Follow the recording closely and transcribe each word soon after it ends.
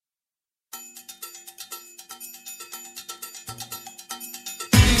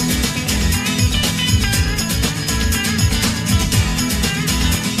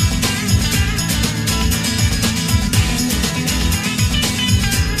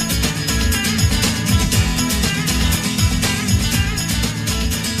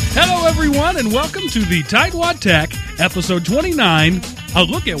Hello, everyone, and welcome to the Tightwad Tech, episode 29, a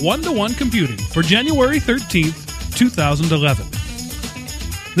look at one-to-one computing for January 13th, 2011.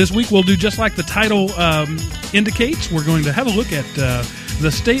 This week, we'll do just like the title indicates. We're going to have a look at the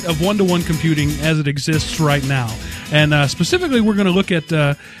state of one-to-one computing as it exists right now. And specifically, we're going to look at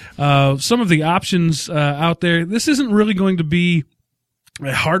some of the options out there. This isn't really going to be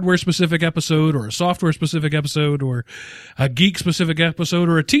a hardware-specific episode or a software-specific episode or a geek-specific episode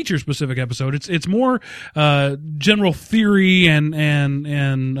or a teacher-specific episode. It's more general theory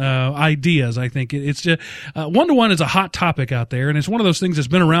and ideas, I think. It's just one-to-one is a hot topic out there, and it's one of those things that's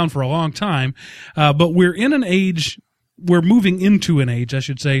been around for a long time, but we're moving into an age, I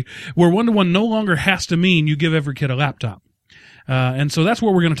should say, where one-to-one no longer has to mean you give every kid a laptop. And so that's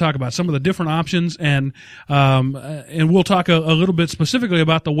what we're going to talk about, some of the different options, and we'll talk a little bit specifically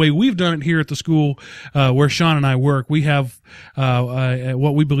about the way we've done it here at the school where Sean and I work. We have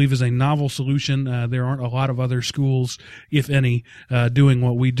what we believe is a novel solution. There aren't a lot of other schools, if any, doing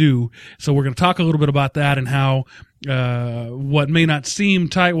what we do. So we're going to talk a little bit about that and how what may not seem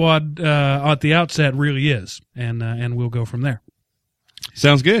tightwad at the outset really is, and we'll go from there.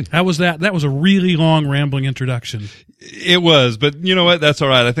 Sounds good. How was that? That was a really long, rambling introduction. It was, but you know what? That's all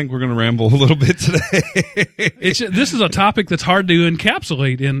right. I think we're going to ramble a little bit today. This is a topic that's hard to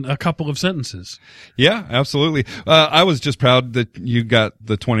encapsulate in a couple of sentences. Yeah, absolutely. I was just proud that you got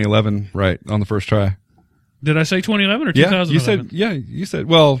the 2011 right on the first try. Did I say 2011 or 2011? You said,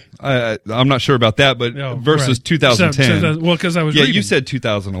 well, I'm not sure about that, but versus right. 2010. Well, because I was reading. You said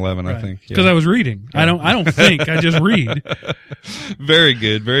 2011, right. I think. Because I was reading. Yeah. I don't think, I just read. Very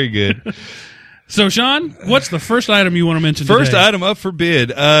good, very good. So, Sean, what's the first item you want to mention First today? item up for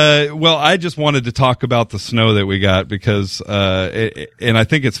bid. Well, I just wanted to talk about the snow that we got because, and I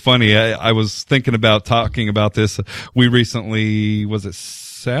think it's funny. I was thinking about talking about this. We recently, was it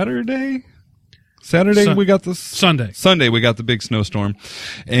Saturday, we got this Sunday we got the big snowstorm,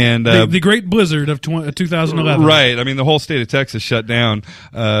 and the great blizzard of 2011. Right. I mean, the whole state of Texas shut down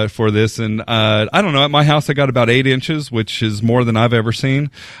for this, and I don't know. At my house, I got about 8 inches, which is more than I've ever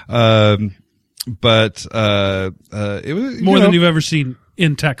seen. But it was more than you've ever seen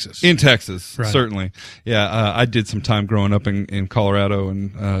in Texas. In Texas, right. Certainly. Yeah, I did some time growing up in Colorado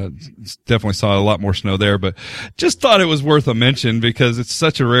and definitely saw a lot more snow there, but just thought it was worth a mention because it's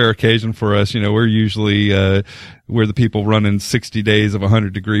such a rare occasion for us. You know, we're usually we're the people running 60 days of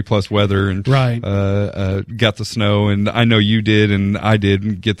 100-degree plus weather and right. Got the snow, and I know you did and I did,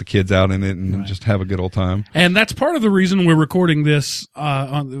 and get the kids out in it and right. Just have a good old time. And that's part of the reason we're recording this.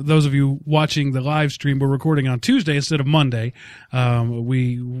 On those of you watching the live stream, we're recording on Tuesday instead of Monday.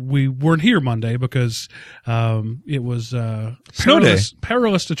 We weren't here Monday because it was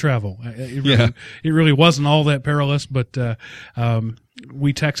perilous to travel. It really wasn't all that perilous, but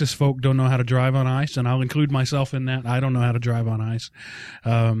we Texas folk don't know how to drive on ice, and I'll include myself in that. I don't know how to drive on ice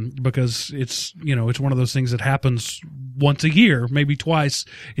because it's one of those things that happens once a year, maybe twice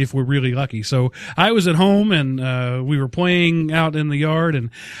if we're really lucky. So I was at home, and we were playing out in the yard, and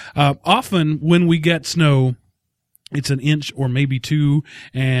often when we get snow, it's an inch or maybe 2,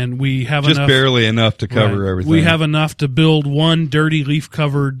 and we have just barely enough to cover everything. We have enough to build one dirty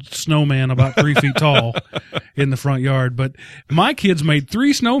leaf-covered snowman about 3 feet tall in the front yard. But my kids made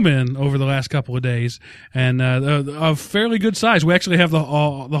 3 snowmen over the last couple of days, and a fairly good size. We actually have the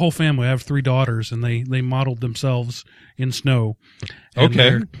whole family. I have 3 daughters, and they modeled themselves in snow. And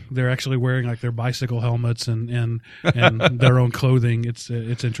okay, they're actually wearing like their bicycle helmets and their own clothing. It's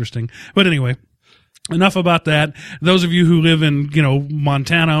interesting. But anyway. Enough about that. Those of you who live in,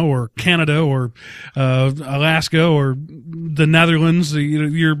 Montana or Canada or Alaska or the Netherlands,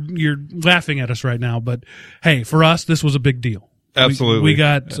 you're laughing at us right now. But hey, for us, this was a big deal. Absolutely. We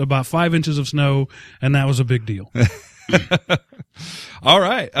got about 5 inches of snow, and that was a big deal. All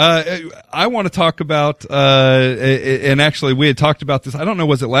right. I want to talk about, and actually we had talked about this. I don't know,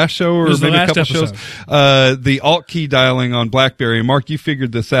 was it last show or maybe a couple shows? The Alt key dialing on BlackBerry. Mark, you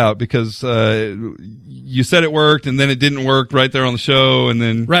figured this out because, you said it worked and then it didn't work right there on the show. And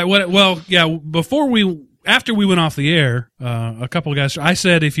then, right. After we went off the air, a couple of guys, I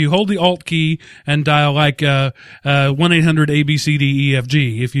said if you hold the Alt key and dial like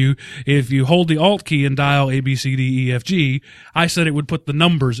 1-800-ABCDEFG, if you hold the Alt key and dial ABCDEFG, I said it would put the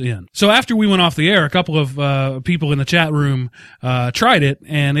numbers in. So after we went off the air, a couple of people in the chat room tried it,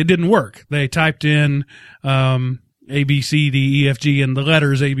 and it didn't work. They typed in ABCDEFG, and the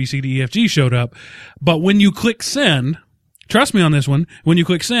letters ABCDEFG showed up. But when you click send, trust me on this one, when you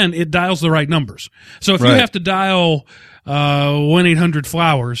click send, it dials the right numbers. So if you have to dial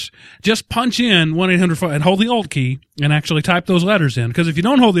 1-800-Flowers. Just punch in 1-800-Flowers and hold the Alt key and actually type those letters in. Because if you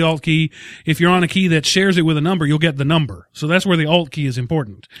don't hold the Alt key, if you're on a key that shares it with a number, you'll get the number. So that's where the Alt key is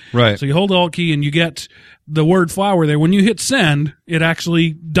important. Right. So you hold the Alt key and you get the word flower there. When you hit send, it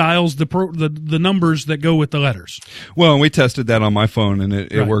actually dials the numbers that go with the letters. Well, and we tested that on my phone, and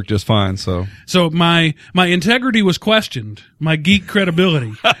it worked just fine. So my integrity was questioned. My geek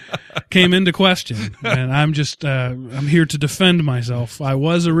credibility came into question, and I'm just I'm here to defend myself. I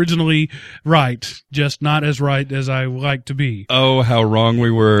was originally right, just not as right as I would like to be. Oh, how wrong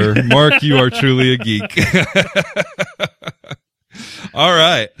we were, Mark! You are truly a geek. All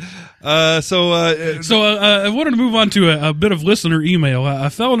right. So I wanted to move on to a bit of listener email. A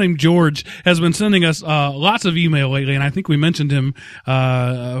fellow named George has been sending us lots of email lately, and I think we mentioned him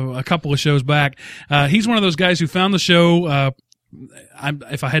a couple of shows back. He's one of those guys who found the show.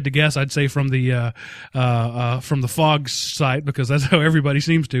 If I had to guess, I'd say from the Fog site, because that's how everybody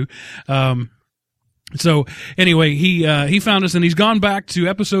seems to. So anyway, he found us, and he's gone back to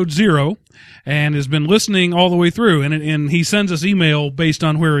episode 0 and has been listening all the way through, and he sends us email based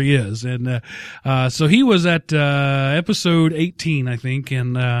on where he is. And so he was at episode 18, I think,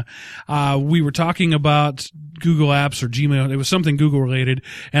 and we were talking about Google Apps or Gmail. It was something Google related,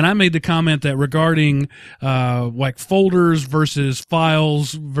 and I made the comment that regarding like folders versus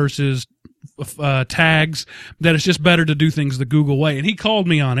files versus tags, that it's just better to do things the Google way. And he called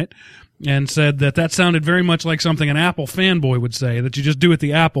me on it and said that sounded very much like something an Apple fanboy would say, that you just do it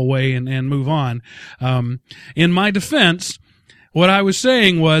the Apple way and move on. In my defense, what I was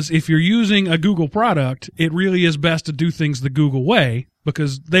saying was, if you're using a Google product, it really is best to do things the Google way,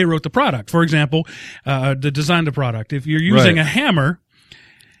 because they wrote the product. For example, they designed the product. If you're using a hammer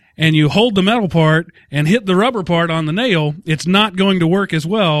and you hold the metal part and hit the rubber part on the nail, it's not going to work as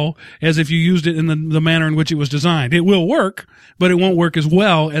well as if you used it in the manner in which it was designed. It will work, but it won't work as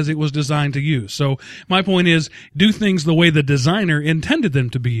well as it was designed to use. So my point is, do things the way the designer intended them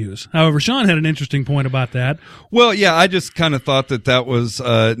to be used. However, Sean had an interesting point about that. Well, yeah, I just kind of thought that was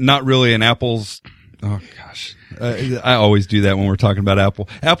not really an Apple's... Oh, gosh. I always do that when we're talking about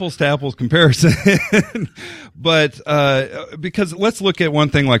apples to apples comparison. But, because let's look at one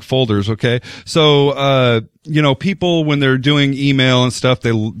thing like folders, okay? So, people, when they're doing email and stuff,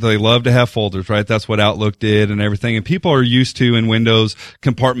 they love to have folders, right? That's what Outlook did and everything. And people are used to, in Windows,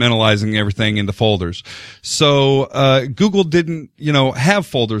 compartmentalizing everything into folders. So, Google didn't, have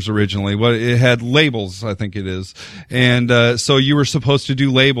folders originally. Well, it had labels, I think it is. And, so you were supposed to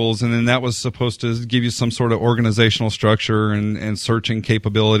do labels, and then that was supposed to give you some sort of organizational structure and searching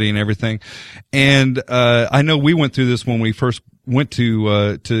capability and everything. And I know we went through this when we first went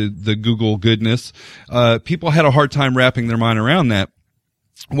to the Google goodness. People had a hard time wrapping their mind around that.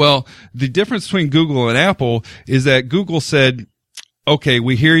 Well, the difference between Google and Apple is that Google said, okay,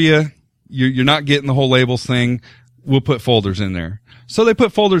 we hear you. You're not getting the whole labels thing. We'll put folders in there. So they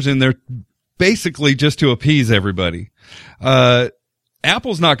put folders in there basically just to appease everybody.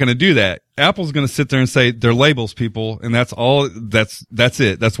 Apple's not going to do that. Apple's going to sit there and say, they're labels, people, and that's all. That's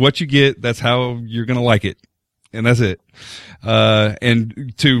it. That's what you get. That's how you're going to like it. And that's it.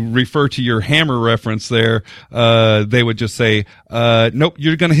 And to refer to your hammer reference there, they would just say, nope,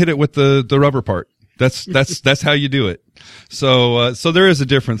 you're going to hit it with the rubber part. That's how you do it. So there is a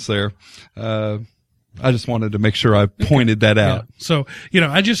difference there. I just wanted to make sure I pointed that out. Yeah. So,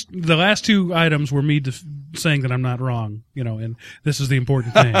 the last two items were me saying that I'm not wrong, and this is the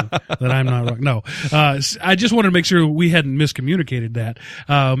important thing, that I'm not wrong. No, I just wanted to make sure we hadn't miscommunicated that.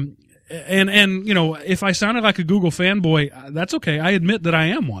 And if I sounded like a Google fanboy, that's okay. I admit that I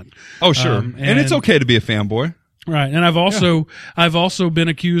am one. Oh, sure. And it's okay to be a fanboy. Right. And I've also been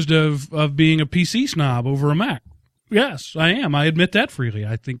accused of being a PC snob over a Mac. Yes, I am. I admit that freely.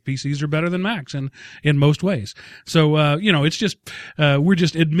 I think PCs are better than Macs in most ways. So, it's just, we're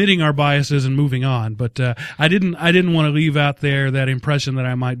just admitting our biases and moving on. But, I didn't want to leave out there that impression that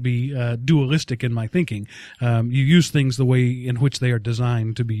I might be, dualistic in my thinking. You use things the way in which they are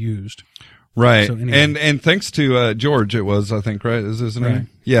designed to be used. Right. So anyway. And thanks to, George, it was, I think, right? Is his name? Right.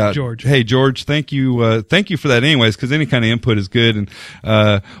 Yeah. George. Hey, George, thank you for that anyways, because any kind of input is good.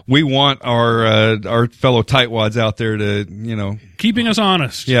 And, we want our fellow tightwads out there to, keeping us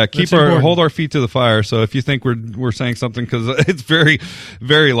honest. Yeah. Hold our feet to the fire. So if you think we're saying something, because it's very,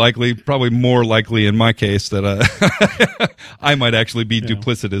 very likely, probably more likely in my case, that, I might actually be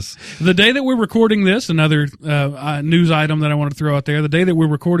duplicitous. The day that we're recording this, another, news item that I want to throw out there, the day that we're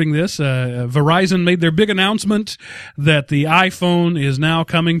recording this, Verizon made their big announcement that the iPhone is now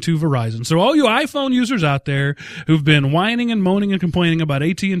coming to Verizon. So all you iPhone users out there who've been whining and moaning and complaining about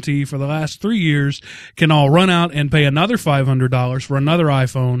AT&T for the last 3 years can all run out and pay another $500 for another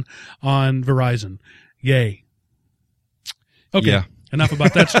iPhone on Verizon. Yay. Okay. Yeah. Enough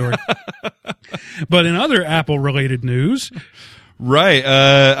about that story. But in other Apple-related news... Right.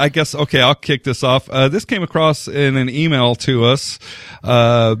 I guess, okay, I'll kick this off. This came across in an email to us,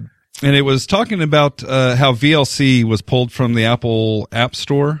 and it was talking about how VLC was pulled from the Apple App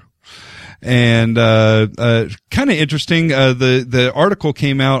Store. And kind of interesting, the article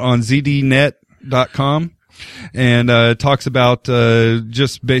came out on zdnet.com. And talks about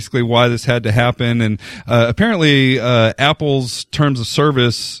just basically why this had to happen. And apparently Apple's terms of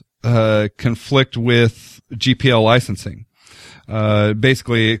service conflict with GPL licensing.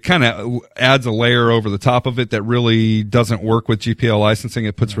 Basically, it kind of adds a layer over the top of it that really doesn't work with GPL licensing.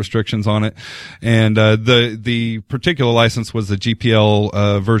 It puts restrictions on it. And the particular license was the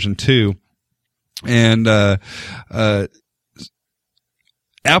GPL version 2. And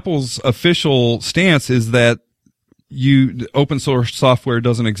Apple's official stance is that open source software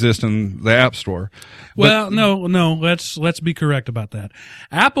doesn't exist in the App Store. Well, no. Let's be correct about that.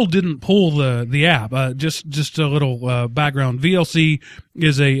 Apple didn't pull the app. Just a little background. VLC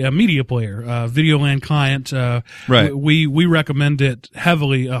is a media player, Videoland client. Right. We recommend it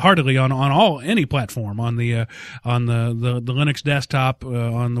heartily on any platform, on the Linux desktop,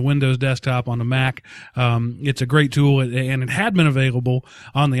 on the Windows desktop, on the Mac. It's a great tool, and it had been available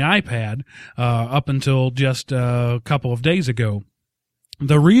on the iPad up until just a couple of days ago.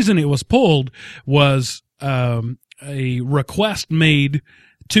 The reason it was pulled was a request made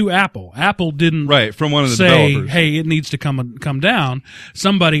to Apple. Apple didn't from one of the say, developers. "Hey, it needs to come down."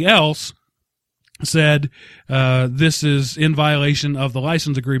 Somebody else said this is in violation of the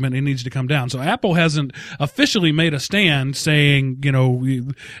license agreement. It needs to come down. So Apple hasn't officially made a stand saying,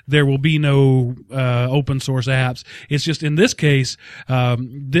 there will be no open source apps. It's just in this case,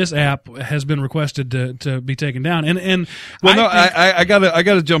 this app has been requested to be taken down. And I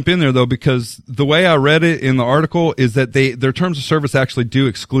gotta jump in there though, because the way I read it in the article is that their terms of service actually do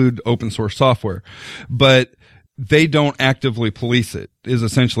exclude open source software, but they don't actively police it, is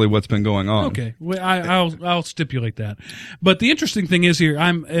essentially what's been going on. Okay. Well, I'll stipulate that. But the interesting thing is here,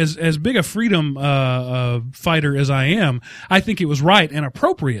 I'm as big a freedom fighter as I am, I think it was right and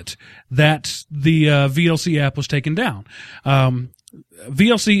appropriate that the VLC app was taken down.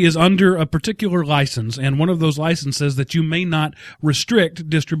 VLC is under a particular license, and one of those licenses says that you may not restrict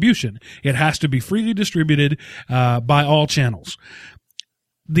distribution. It has to be freely distributed by all channels.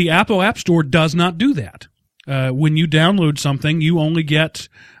 The Apple App Store does not do that. When you download something, you only get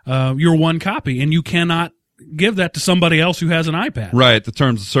your one copy, and you cannot give that to somebody else who has an iPad. Right. The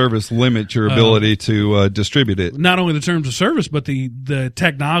terms of service limit your ability to distribute it. Not only the terms of service, but the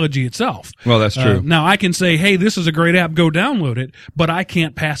technology itself. Well, that's true. Now, I can say, hey, this is a great app, go download it, but I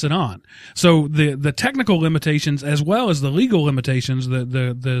can't pass it on. So the technical limitations as well as the legal limitations,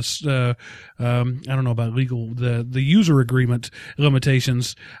 I don't know about legal, the user agreement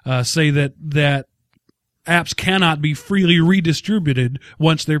limitations say that apps cannot be freely redistributed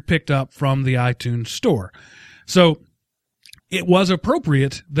once they're picked up from the iTunes store. So it was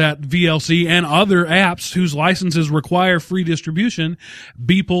appropriate that VLC and other apps whose licenses require free distribution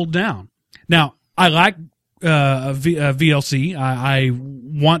be pulled down. Now, I like VLC. I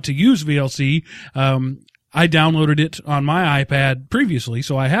want to use VLC. I downloaded it on my iPad previously,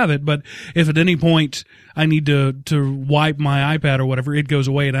 so I have it, but if at any point I need to wipe my iPad or whatever, it goes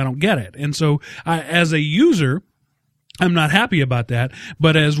away and I don't get it. And so as a user, I'm not happy about that,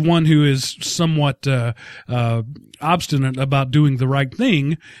 but as one who is somewhat obstinate about doing the right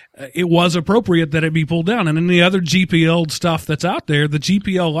thing, it was appropriate that it be pulled down. And in the other GPL stuff that's out there, the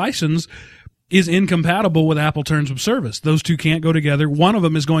GPL license is incompatible with Apple terms of service. Those two can't go together. One of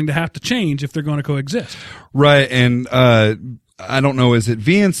them is going to have to change if they're going to coexist. Right. And I don't know, is it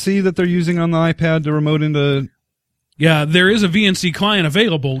VNC that they're using on the iPad to remote into? Yeah, there is a VNC client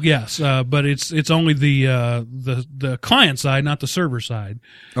available, yes, but it's only the client side, not the server side.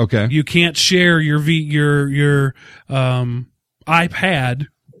 Okay. You can't share your iPad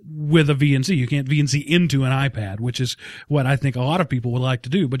with a VNC. You can't VNC into an iPad, which is what I think a lot of people would like to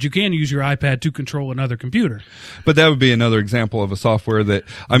do. But you can use your iPad to control another computer. But that would be another example of a software that,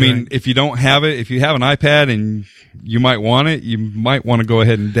 I mean, if you don't have it, if you have an iPad and you might want it, you might want to go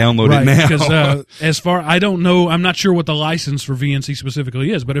ahead and download it now. Because I don't know, I'm not sure what the license for VNC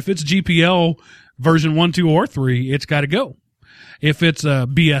specifically is, but if it's GPL version 1, 2, or 3, it's got to go. If it's a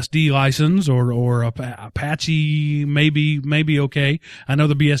BSD license or Apache, maybe okay. I know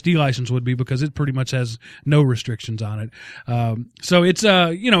the BSD license would be because it pretty much has no restrictions on it. So it's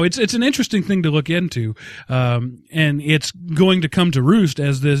it's an interesting thing to look into, and it's going to come to roost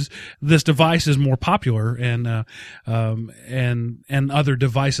as this device is more popular and other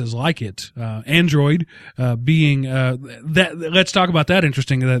devices like it. Android being that. Let's talk about that.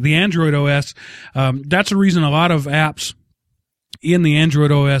 Interesting. The Android OS. That's a reason a lot of apps in the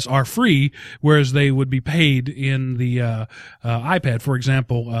Android OS are free, whereas they would be paid in the iPad. For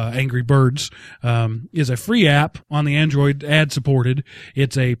example, Angry Birds is a free app on the Android, ad-supported.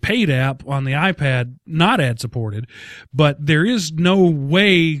 It's a paid app on the iPad, not ad-supported. But there is no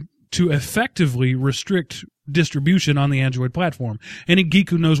way to effectively restrict distribution on the Android platform. Any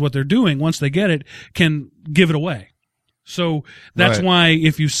geek who knows what they're doing, once they get it, can give it away. So that's why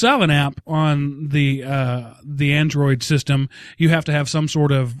if you sell an app on the Android system, you have to have some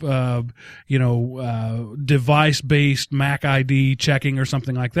sort of device-based Mac ID checking or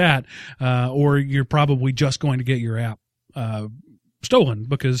something like that, or you're probably just going to get your app stolen,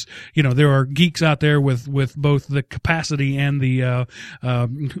 because there are geeks out there with both the capacity and the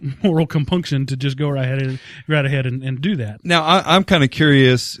moral compunction to just go right ahead and do that. Now I'm kind of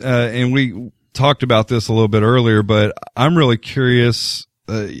curious, and we talked about this a little bit earlier, but I'm really curious.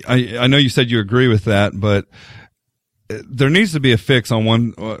 I know you said you agree with that, but there needs to be a fix on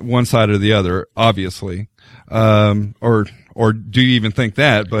one side or the other, obviously. Or do you even think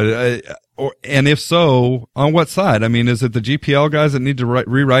that? But and if so, on what side? I mean, is it the GPL guys that need to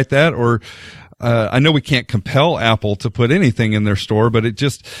rewrite that, or I know we can't compel Apple to put anything in their store, but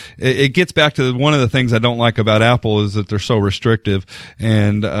it gets back to one of the things I don't like about Apple is that they're so restrictive,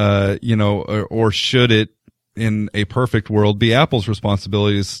 and or should it, in a perfect world, be Apple's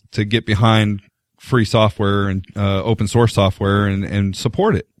responsibilities to get behind free software and open source software and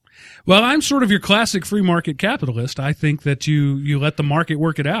support it? Well, I'm sort of your classic free market capitalist. I think that you let the market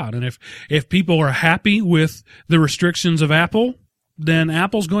work it out, and if people are happy with the restrictions of Apple, then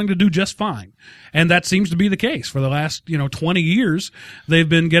Apple's going to do just fine. And that seems to be the case. For the last, 20 years, they've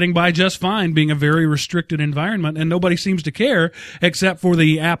been getting by just fine, being a very restricted environment, and nobody seems to care except for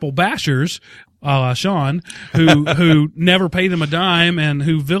the Apple bashers, a la Sean, who never pay them a dime and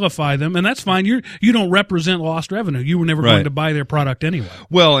who vilify them. And that's fine. You don't represent lost revenue. You were never going to buy their product anyway.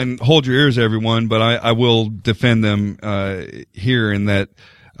 Well, and hold your ears, everyone, but I will defend them here in that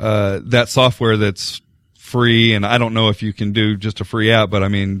that software that's free, and I don't know if you can do just a free app, but I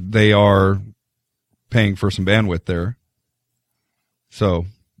mean, they are paying for some bandwidth there. So,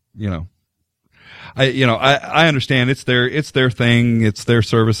 I understand it's their thing, it's their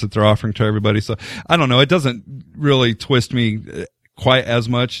service that they're offering to everybody. So I don't know. It doesn't really twist me quite as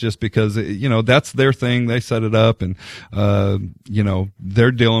much, just because, that's their thing. They set it up, and,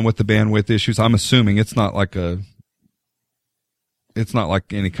 they're dealing with the bandwidth issues. I'm assuming it's not like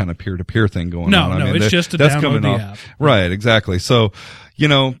any kind of peer-to-peer thing going on. No, it's just to download the app. Right, exactly. So,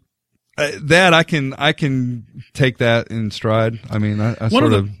 that I can take that in stride. I mean, I sort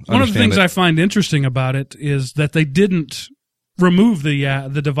of understand one of the things it. I find interesting about it is that they didn't remove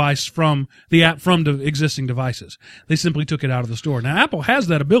the device from the app from the existing devices. They simply took it out of the store. Now, Apple has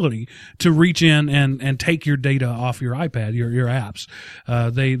that ability to reach in and take your data off your iPad, your apps.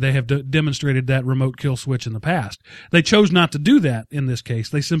 They have demonstrated that remote kill switch in the past. They chose not to do that in this case.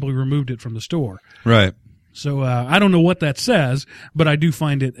 They simply removed it from the store. Right. So I don't know what that says, but I do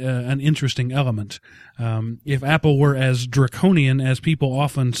find it an interesting element. If Apple were as draconian as people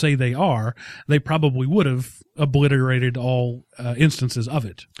often say they are, they probably would have obliterated all instances of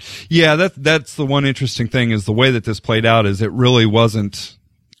it. Yeah, that's the one interesting thing, is the way that this played out is it really wasn't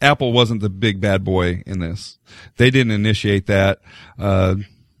 – Apple wasn't the big bad boy in this. They didn't initiate that.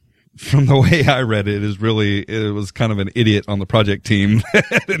 From the way I read it, it was kind of an idiot on the project team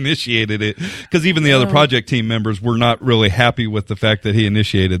that initiated it, because even the other project team members were not really happy with the fact that he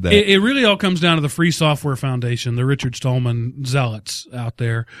initiated that. It really all comes down to the Free Software Foundation, the Richard Stallman zealots out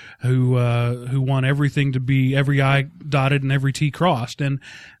there who want everything to be every I dotted and every T crossed, and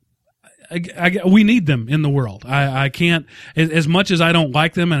we need them in the world. I can't, as much as I don't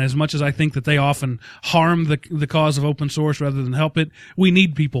like them and as much as I think that they often harm the cause of open source rather than help it, we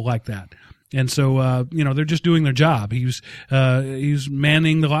need people like that. And so, they're just doing their job. He's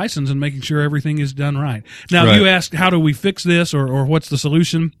manning the license and making sure everything is done right. Now, right. You asked, how do we fix this, or what's the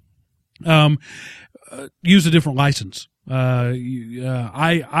solution? Use a different license.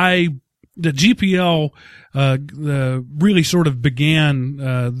 The GPL really sort of began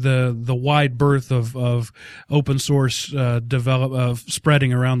the wide berth of open source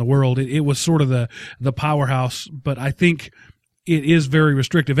spreading around the world. It was sort of the powerhouse, but I think it is very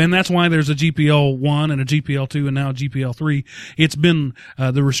restrictive, and that's why there's a GPL 1 and a GPL 2 and now a GPL 3. It's been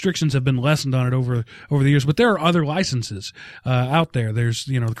the restrictions have been lessened on it over the years, but there are other licenses out there. There's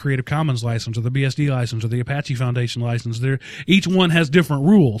the Creative Commons license or the BSD license or the Apache Foundation license. Each one has different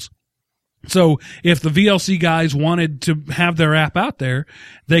rules. So if the VLC guys wanted to have their app out there,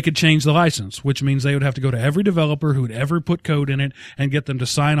 they could change the license, which means they would have to go to every developer who'd ever put code in it and get them to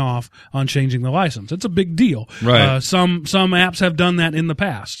sign off on changing the license. It's a big deal. Right. Some apps have done that in the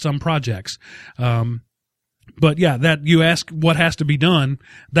past, some projects. But yeah, that you ask what has to be done,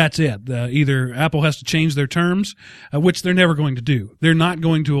 that's it. Either Apple has to change their terms, which they're never going to do. They're not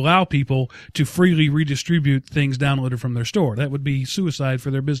going to allow people to freely redistribute things downloaded from their store. That would be suicide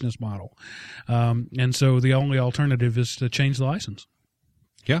for their business model. And so the only alternative is to change the license.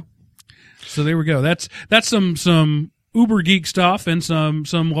 Yeah. So there we go. That's some uber geek stuff and some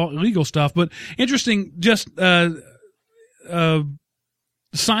legal stuff, but interesting, just sign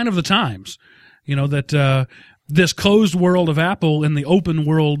of the times. That this closed world of Apple and the open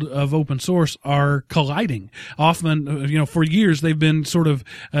world of open source are colliding. Often, for years they've been sort of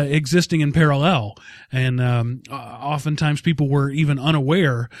existing in parallel, and oftentimes people were even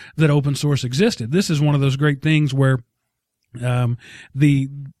unaware that open source existed. This is one of those great things where the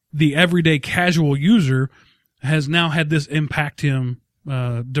everyday casual user has now had this impact him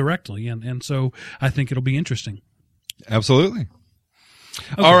directly, and so I think it'll be interesting. Absolutely.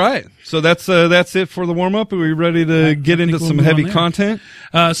 Okay. All right. So that's it for the warm up. Are we ready to get into some heavy content?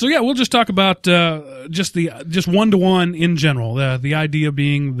 So yeah, we'll just talk about just one-to-one in general. The idea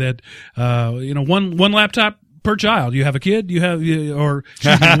being that one laptop per child. You have a kid, you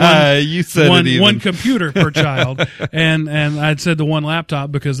said one computer per child, and I'd said the one laptop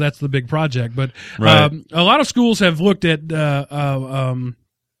because that's the big project. But right. A lot of schools have looked at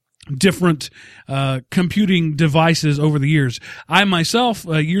different computing devices over the years. I myself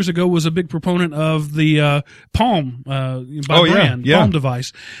years ago was a big proponent of the Palm brand Palm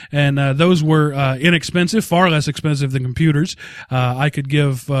device, and those were inexpensive, far less expensive than computers. I could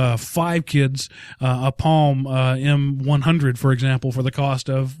give 5 kids a Palm M100, for example, for the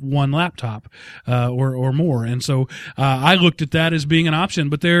cost of one laptop or more. And so I looked at that as being an option,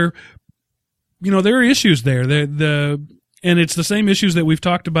 but there are issues there. And it's the same issues that we've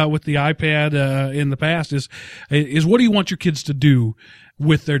talked about with the iPad in the past is what do you want your kids to do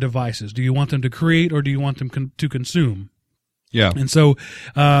with their devices? Do you want them to create or do you want them to consume? Yeah. And so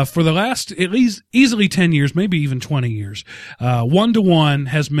for the last at least easily 10 years, maybe even 20 years, one-to-one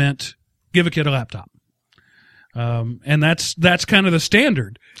has meant give a kid a laptop. And that's kind of the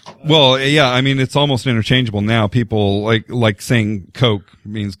standard. Well, yeah, I mean, it's almost interchangeable now. People like saying Coke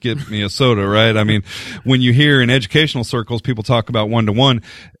means get me a soda, right? I mean, when you hear in educational circles, people talk about one-to-one,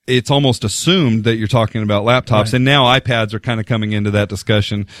 it's almost assumed that you're talking about laptops. Right. And now iPads are kind of coming into that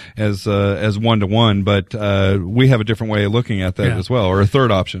discussion as one-to-one, but, we have a different way of looking at that as well, or a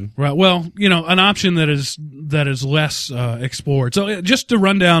third option. Right. Well, an option that is less, explored. So just to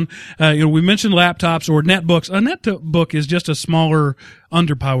run down, we mentioned laptops or netbooks. A netbook is just a smaller,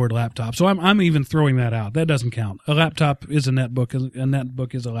 underpowered laptop. So I'm even throwing that out. That doesn't count. A laptop is a netbook. A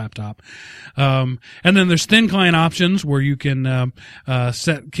netbook is a laptop. And then there's thin client options where you can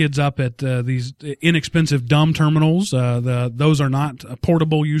set kids up at these inexpensive dumb terminals. Those are not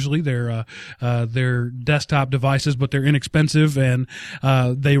portable usually. They're desktop devices, but they're inexpensive and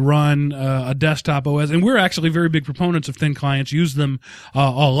they run a desktop OS. And we're actually very big proponents of thin clients. Use them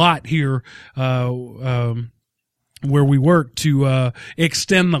a lot here. Where we work to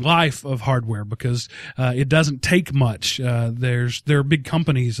extend the life of hardware because it doesn't take much. There are big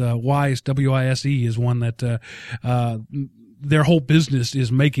companies. WISE, W-I-S-E is one that their whole business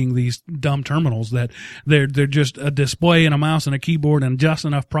is making these dumb terminals that they're just a display and a mouse and a keyboard and just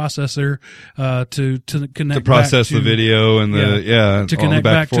enough processor to connect to process the video and to connect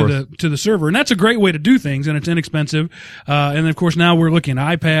back to the server. And that's a great way to do things, and it's inexpensive. And of course now we're looking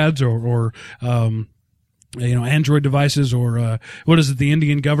at iPads or Android devices or what is it the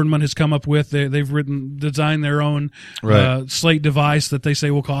Indian government has come up with. They've designed their own Slate device that they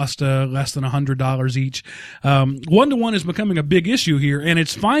say will cost less than $100 each. One-to-one is becoming a big issue here, and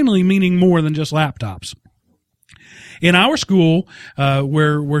it's finally meaning more than just laptops. In our school,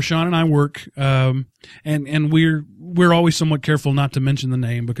 where Sean and I work, and we're always somewhat careful not to mention the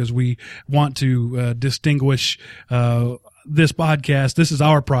name because we want to distinguish this podcast. This is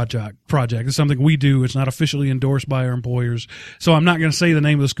our project. It's something we do. It's not officially endorsed by our employers. So I'm not going to say the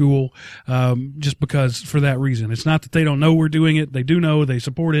name of the school just because for that reason. It's not that they don't know we're doing it. They do know, they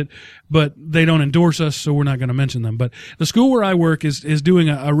support it, but they don't endorse us, so we're not going to mention them. But the school where I work is doing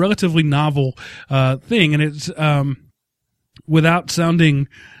a relatively novel thing, and it's without sounding,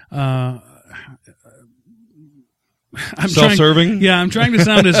 I'm self-serving. I'm trying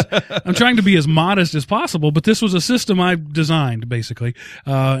to be as modest as possible, but this was a system I designed basically.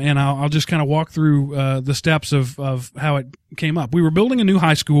 And I'll just kind of walk through, the steps of how it came up. We were building a new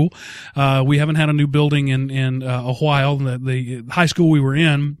high school. We haven't had a new building in a while. The high school we were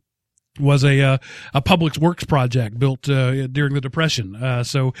in was a public works project built during the Depression,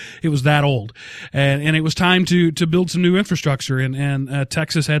 so it was that old, and it was time to build some new infrastructure. And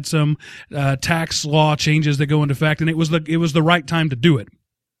Texas had some tax law changes that go into effect, and it was the right time to do it.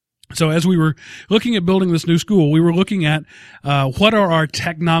 So as we were looking at building this new school, we were looking at what are our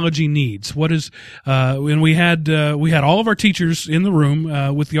technology needs. What is and we had all of our teachers in the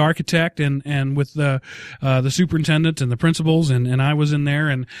room with the architect and with the superintendent and the principals, and I was in there,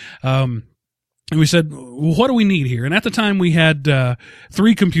 and we said, well, what do we need here? And at the time, we had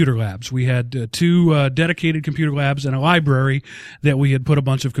 3 computer labs. We had 2 dedicated computer labs and a library that we had put a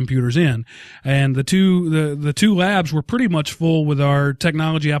bunch of computers in. And the two labs were pretty much full with our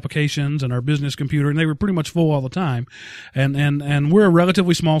technology applications and our business computer, and they were pretty much full all the time. And we're a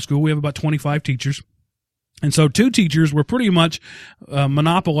relatively small school. We have about 25 teachers. And so 2 teachers were pretty much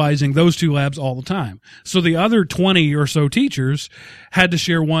monopolizing those 2 labs all the time. So the other 20 or so teachers had to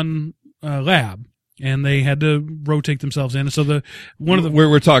share one lab, and they had to rotate themselves in. And so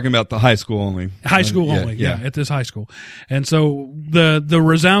we're talking about the high school only. High school only, at this high school. And so the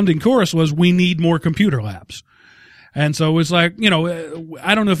resounding chorus was, we need more computer labs. And so it's like,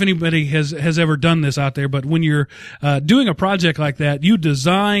 I don't know if anybody has ever done this out there, but when you're doing a project like that, you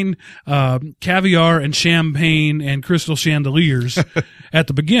design caviar and champagne and crystal chandeliers at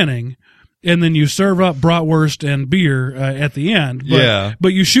the beginning, and then you serve up bratwurst and beer at the end.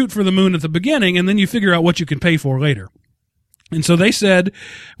 But you shoot for the moon at the beginning, and then you figure out what you can pay for later. And so they said,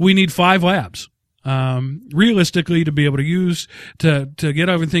 we need 5 labs. Realistically, to be able to use to get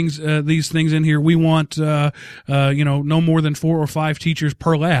these things in here, we want no more than 4 or 5 teachers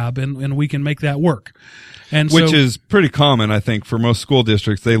per lab, and we can make that work. And which is pretty common, I think, for most school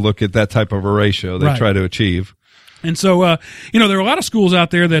districts. They look at that type of a ratio they try to achieve. And so there are a lot of schools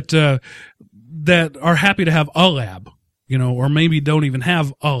out there that are happy to have a lab, or maybe don't even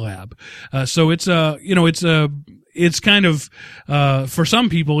have a lab. So it's kind of, for some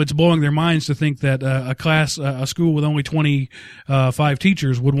people, it's blowing their minds to think that a school with only 25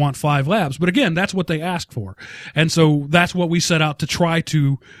 teachers would want 5 labs. But again, that's what they asked for. And so that's what we set out to try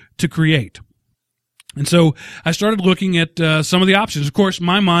to create. And so I started looking at some of the options. Of course,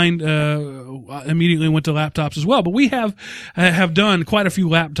 my mind immediately went to laptops as well. But we have done quite a few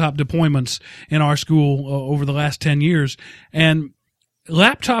laptop deployments in our school over the last 10 years. And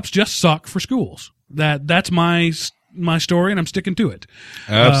laptops just suck for schools. That's my story, and I'm sticking to it.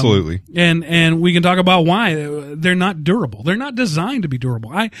 Absolutely. And we can talk about why they're not durable. They're not designed to be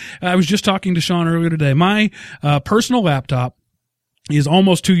durable. I was just talking to Sean earlier today. My personal laptop is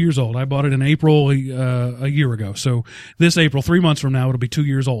almost 2 years old. I bought it in April a year ago. So this April, 3 months from now, it'll be 2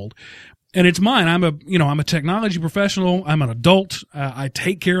 years old. And it's mine. I'm a technology professional. I'm an adult. I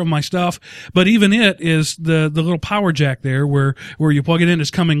take care of my stuff. But even it is the little power jack there where you plug it in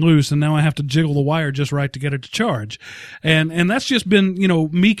is coming loose, and now I have to jiggle the wire just right to get it to charge. And that's just been,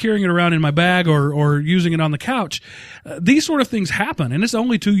 me carrying it around in my bag or using it on the couch. These sort of things happen, and it's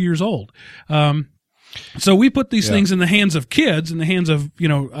only 2 years old. So we put these things in the hands of kids, in the hands of,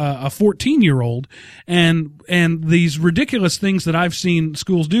 a 14-year-old, and these ridiculous things that I've seen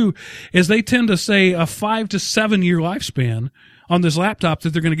schools do is they tend to say a 5 to 7 year lifespan on this laptop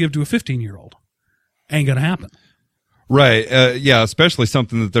that they're going to give to a 15-year-old. Ain't going to happen. Right. Especially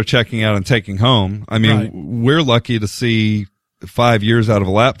something that they're checking out and taking home. I mean, we're lucky to see 5 years out of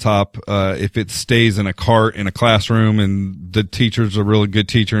a laptop, if it stays in a cart in a classroom and the teacher's a really good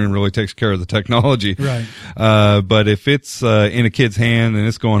teacher and really takes care of the technology. Right. But if it's, in a kid's hand and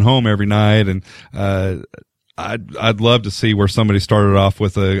it's going home every night, and, I'd love to see where somebody started off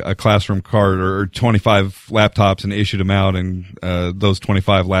with a classroom cart or 25 laptops and issued them out, and those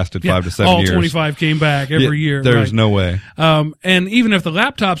 25 lasted 5 to 7 years. All 25 came back every year. There's no way. And even if the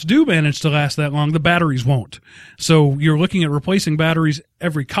laptops do manage to last that long, the batteries won't. So you're looking at replacing batteries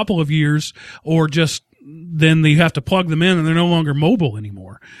every couple of years, or just then you have to plug them in and they're no longer mobile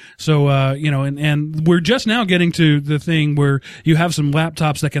anymore. So, and we're just now getting to the thing where you have some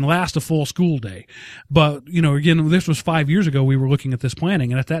laptops that can last a full school day. But, again, this was 5 years ago we were looking at this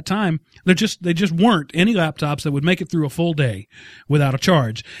planning. And at that time, they just weren't any laptops that would make it through a full day without a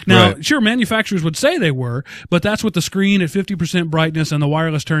charge. Now, Sure, manufacturers would say they were, but that's with the screen at 50% brightness and the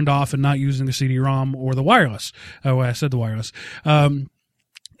wireless turned off and not using the CD-ROM or the wireless. Oh, I said the wireless.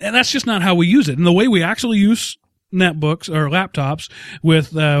 And that's just not how we use it. And the way we actually use netbooks or laptops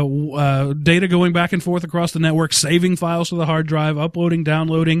with data going back and forth across the network, saving files to the hard drive, uploading,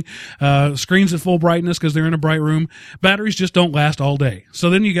 downloading, screens at full brightness because they're in a bright room. Batteries just don't last all day. So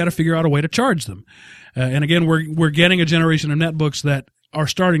then you got to figure out a way to charge them. And again, we're getting a generation of netbooks that are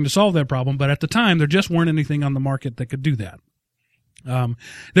starting to solve that problem, but at the time there just weren't anything on the market that could do that.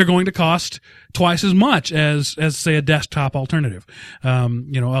 They're going to cost twice as much as say a desktop alternative. A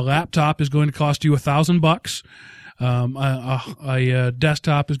laptop is going to cost you $1,000. A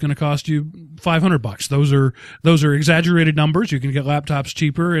desktop is going to cost you $500. Those are exaggerated numbers. You can get laptops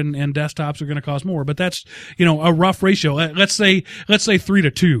cheaper and desktops are going to cost more, but that's, a rough ratio. Let's say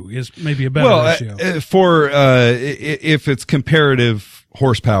 3-2 is maybe a better ratio. If it's comparative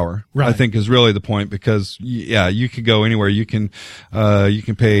horsepower, right, I think is really the point, because you could go anywhere. You can pay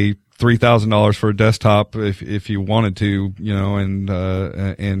 $3,000 for a desktop if you wanted to,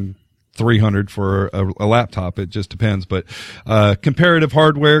 and $300 for a laptop. It just depends, but comparative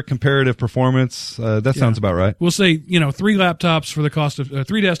hardware, comparative performance, that sounds about right. We'll say 3 laptops for the cost of 3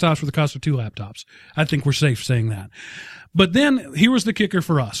 desktops for the cost of 2 laptops. I think we're safe saying that. But then here was the kicker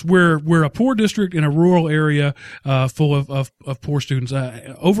for us. We're a poor district in a rural area full of poor students.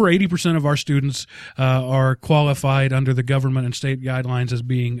 Over 80% of our students are qualified under the government and state guidelines as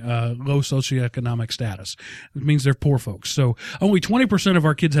being low socioeconomic status. It means they're poor folks. So only 20% of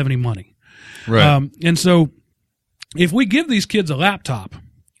our kids have any money. Right. And so if we give these kids a laptop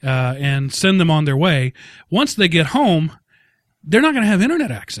and send them on their way, once they get home, they're not going to have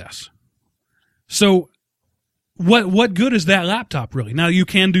internet access. So what good is that laptop really? Now you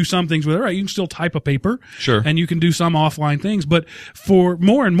can do some things with it, right? You can still type a paper, sure, and you can do some offline things. But for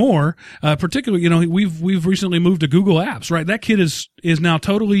more and more, particularly, we've recently moved to Google Apps, right? That kid is now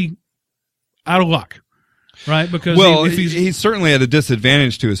totally out of luck, right? Because he's certainly at a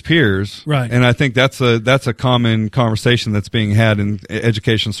disadvantage to his peers, right? And I think that's a common conversation that's being had in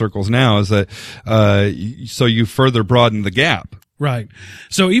education circles now, is that so you further broaden the gap. Right.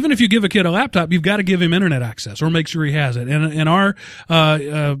 So even if you give a kid a laptop, you've got to give him internet access or make sure he has it. And our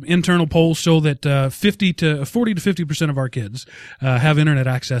internal polls show that 40 to 50% of our kids have internet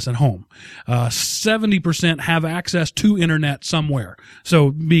access at home. 70% have access to internet somewhere. So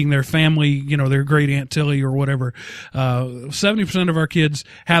being their family, their great Aunt Tilly or whatever. 70% of our kids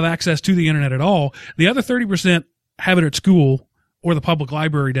have access to the internet at all. The other 30% have it at school or the public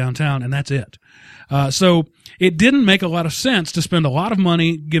library downtown, and that's it. So it didn't make a lot of sense to spend a lot of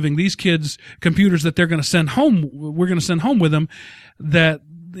money giving these kids computers that they're going to send home. We're going to send home with them that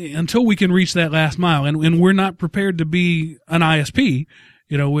until we can reach that last mile. And we're not prepared to be an ISP.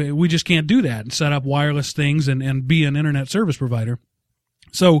 We just can't do that and set up wireless things and be an internet service provider.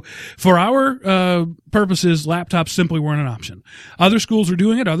 So for our purposes, laptops simply weren't an option. Other schools are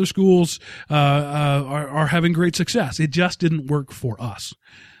doing it. Other schools are having great success. It just didn't work for us.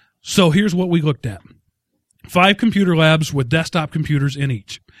 So here's what we looked at. 5 computer labs with desktop computers in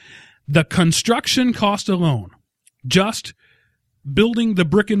each. The construction cost alone, just building the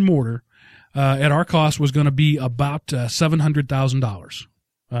brick and mortar, at our cost was going to be about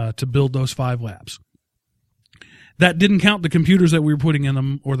 $700,000 to build those 5 labs. That didn't count the computers that we were putting in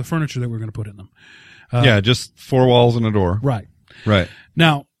them or the furniture that we were going to put in them. Just 4 walls and a door. Right. Right.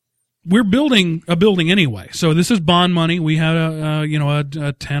 Now, we're building a building anyway. So this is bond money. We had a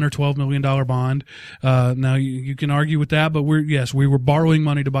 $10 or $12 million bond. Now you can argue with that, but we were borrowing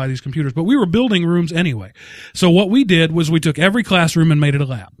money to buy these computers, but we were building rooms anyway. So what we did was we took every classroom and made it a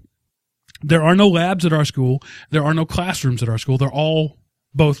lab. There are no labs at our school. There are no classrooms at our school. They're all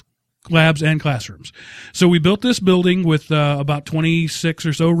both labs and classrooms. So we built this building with about 26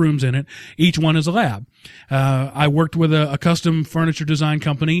 or so rooms in it. Each one is a lab. I worked with a custom furniture design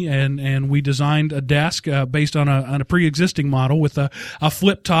company, and we designed a desk based on a pre-existing model with a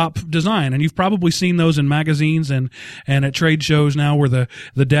flip top design. And you've probably seen those in magazines and at trade shows now, where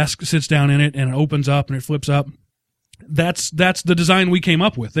the desk sits down in it and it opens up and it flips up. That's the design we came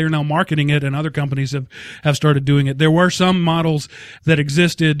up with. They're now marketing it, and other companies have started doing it. There were some models that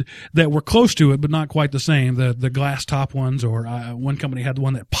existed that were close to it, but not quite the same. The glass top ones, or one company had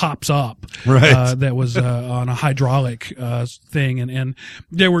one that pops up, right? That was on a hydraulic thing, and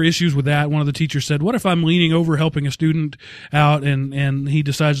there were issues with that. One of the teachers said, "What if I'm leaning over helping a student out, and he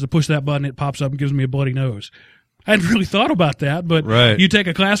decides to push that button, it pops up and gives me a bloody nose?" I hadn't really thought about that, but right. You take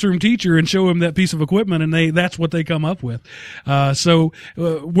a classroom teacher and show him that piece of equipment, and that's what they come up with. So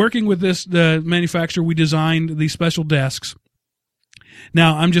working with this manufacturer, we designed these special desks.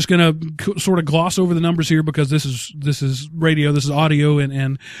 Now, I'm just going to sort of gloss over the numbers here, because this is radio, this is audio,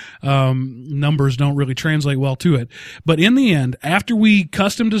 and numbers don't really translate well to it. But in the end, after we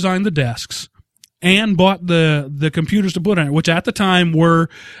custom designed the desks, and bought the computers to put on it, which at the time were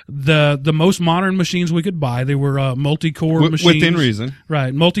the most modern machines we could buy. They were multi-core machines. Within reason.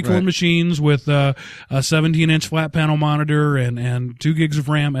 Right. Multi-core machines with a 17-inch flat panel monitor and 2 gigs of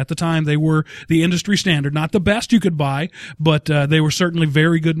RAM. At the time, they were the industry standard. Not the best you could buy, but they were certainly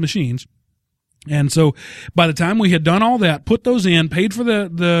very good machines. And so by the time we had done all that, put those in, paid for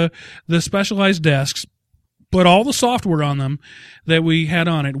the specialized desks, put all the software on them that we had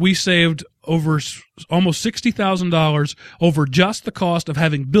on it, we saved over almost $60,000 over just the cost of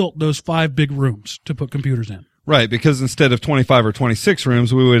having built those 5 big rooms to put computers in. Right, because instead of 25 or 26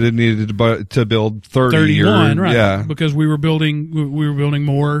 rooms, we would have needed to build 31, right? Yeah, because we were building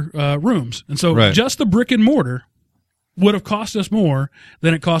more rooms, and so just the brick and mortar would have cost us more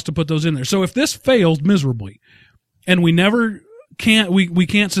than it cost to put those in there. So if this fails miserably, and we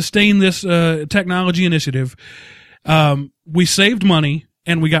can't sustain this technology initiative, we saved money.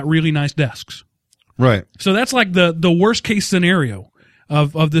 And we got really nice desks. Right. So that's like the worst case scenario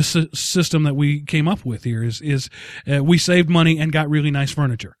of this system that we came up with here is we saved money and got really nice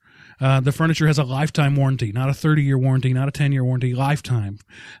furniture. The furniture has a lifetime warranty, not a 30-year warranty, not a 10-year warranty, lifetime.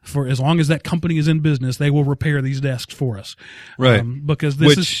 For as long as that company is in business, they will repair these desks for us. Right. Because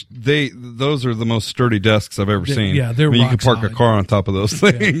those are the most sturdy desks I've ever seen. Yeah, they're you rock can park solid. a car on top of those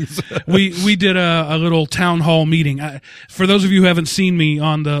things. Yeah. We did a little town hall meeting. For those of you who haven't seen me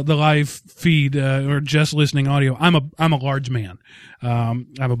on the live feed or just listening audio, I'm a large man.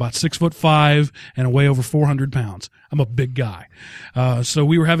 I'm about 6'5" and weigh over 400 pounds. I'm a big guy. So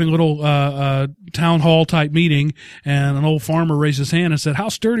we were having a little town hall type meeting, and an old farmer raised his hand and said, "How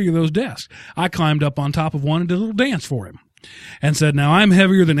sturdy are those desks?" I climbed up on top of one and did a little dance for him and said, "Now I'm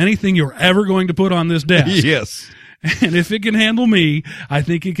heavier than anything you're ever going to put on this desk." Yes. And if it can handle me, I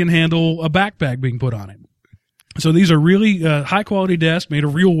think it can handle a backpack being put on it. So these are really high quality desks made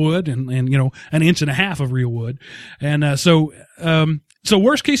of real wood and an inch and a half of real wood. And so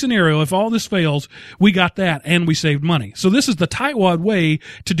worst case scenario, if all this fails, we got that and we saved money. So this is the tightwad way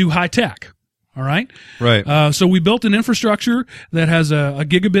to do high tech. All right. Right. So we built an infrastructure that has a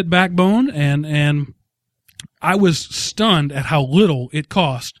gigabit backbone, and I was stunned at how little it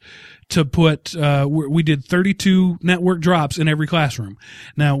cost to put, we did 32 network drops in every classroom.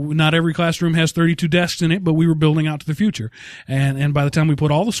 Now, not every classroom has 32 desks in it, but we were building out to the future. And by the time we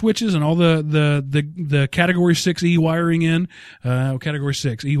put all the switches and all the category 6E wiring in, category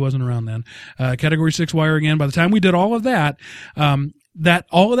 6, E wasn't around then, category 6 wiring in, by the time we did all of that,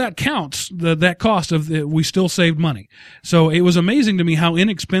 all of that counts, that cost of we still saved money. So it was amazing to me how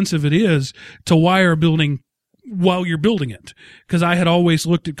inexpensive it is to wire a building while you're building it, because I had always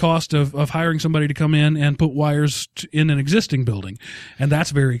looked at cost of hiring somebody to come in and put wires in an existing building, and that's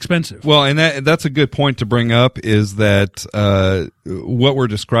very expensive. Well, and that's a good point to bring up, is that what we're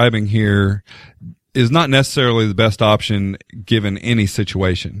describing here is not necessarily the best option given any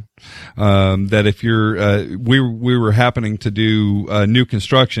situation. That if you're, we were happening to do new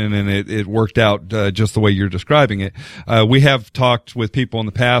construction, and it worked out just the way you're describing it. We have talked with people in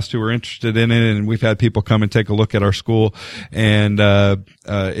the past who are interested in it, and we've had people come and take a look at our school. And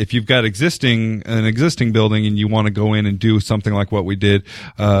if you've got an existing building and you want to go in and do something like what we did,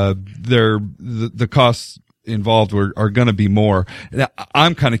 the costs involved are going to be more. Now,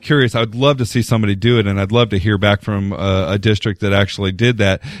 I'm kind of curious. I'd love to see somebody do it, and I'd love to hear back from a district that actually did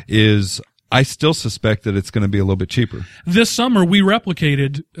that. I still suspect that it's going to be a little bit cheaper. This summer, we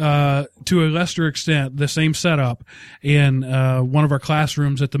replicated, to a lesser extent, the same setup in one of our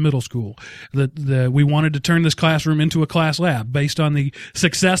classrooms at the middle school. We wanted to turn this classroom into a class lab based on the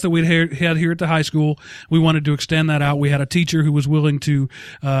success that we'd had here at the high school. We wanted to extend that out. We had a teacher who was willing to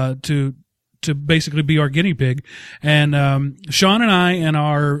basically be our guinea pig. And Sean and I and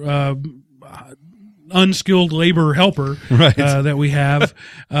our unskilled labor helper that we have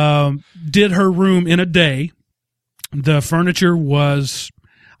did her room in a day. The furniture was,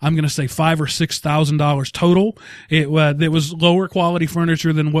 I'm going to say $5,000 or $6,000 total. It was lower quality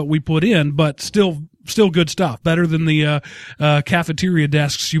furniture than what we put in, but still good stuff. Better than the cafeteria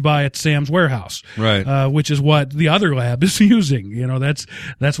desks you buy at Sam's Warehouse, right? Which is what the other lab is using.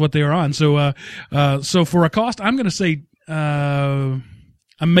 That's what they are on. So for a cost, I'm going to say I'm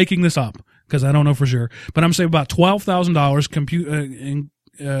making this up because I don't know for sure, but I'm going to say about $12,000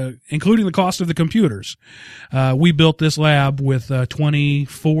 including the cost of the computers. We built this lab with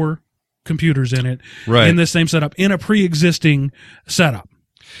 24 computers in it, in this same setup, in a pre-existing setup.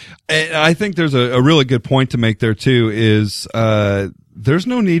 And I think there's a really good point to make there too. Is there's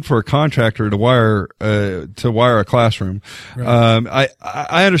no need for a contractor to wire a classroom. Right.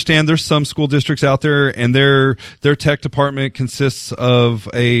 I understand there's some school districts out there, and their tech department consists of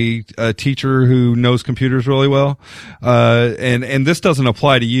a teacher who knows computers really well. And this doesn't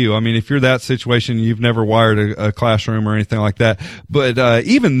apply to you. I mean, if you're that situation, you've never wired a classroom or anything like that. But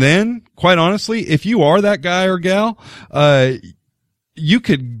even then, quite honestly, if you are that guy or gal, you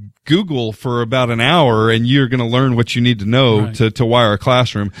could Google for about an hour and you're going to learn what you need to know right. to wire a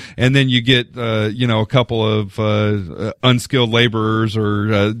classroom. And then you get, a couple of, unskilled laborers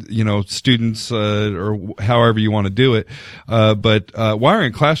or, students, or however you want to do it. But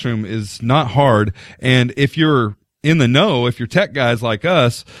wiring a classroom is not hard. And if you're in the know, if you're tech guys like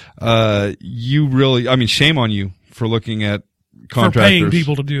us, shame on you for looking at contractors. For paying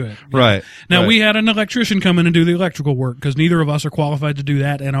people to do it. Yeah. Right. Now, right. we had an electrician come in and do the electrical work because neither of us are qualified to do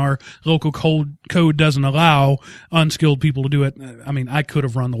that, and our local code doesn't allow unskilled people to do it. I mean, I could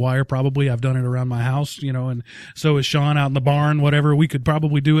have run the wire probably. I've done it around my house, and so is Sean out in the barn, whatever. We could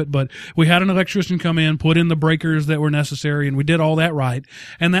probably do it, but we had an electrician come in, put in the breakers that were necessary, and we did all that right.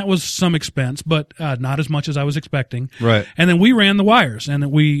 And that was some expense, but not as much as I was expecting. Right. And then we ran the wires,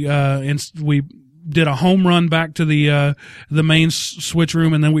 and we did a home run back to the main switch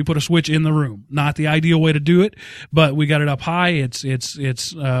room, and then we put a switch in the room. Not the ideal way to do it, but we got it up high.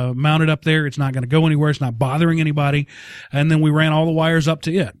 It's mounted up there. It's not going to go anywhere. It's not bothering anybody. And then we ran all the wires up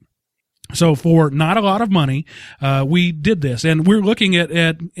to it. So for not a lot of money, we did this, and we're looking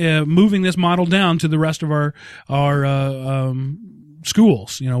at moving this model down to the rest of our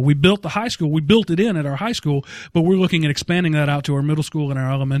schools. We built the high school. We built it in at our high school, but we're looking at expanding that out to our middle school and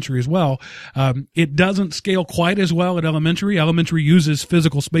our elementary as well. It doesn't scale quite as well at elementary. Elementary uses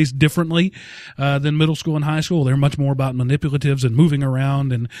physical space differently than middle school and high school. They're much more about manipulatives and moving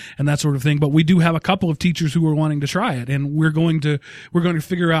around and that sort of thing. But we do have a couple of teachers who are wanting to try it, and we're going to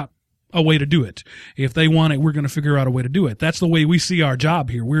figure out a way to do it. If they want it, we're going to figure out a way to do it. That's the way we see our job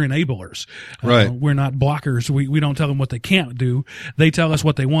here. We're enablers. Right. We're not blockers. We don't tell them what they can't do. They tell us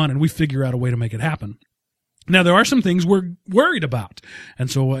what they want, and we figure out a way to make it happen. Now, there are some things we're worried about. And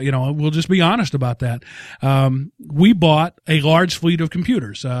so, we'll just be honest about that. We bought a large fleet of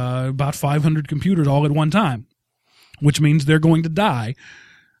computers, about 500 computers all at one time, which means they're going to die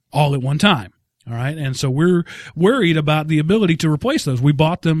all at one time. All right. And so we're worried about the ability to replace those. We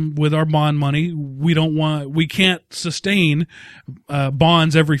bought them with our bond money. We can't sustain,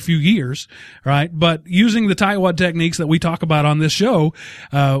 bonds every few years. Right. But using the tightwad techniques that we talk about on this show,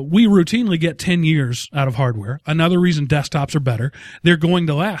 we routinely get 10 years out of hardware. Another reason desktops are better. They're going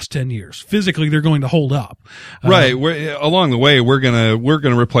to last 10 years. Physically, they're going to hold up. Right. Along the way, we're going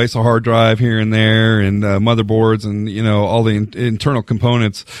to replace a hard drive here and there and, motherboards and, all the internal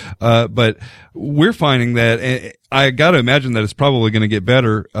components. But we're finding that I got to imagine that it's probably going to get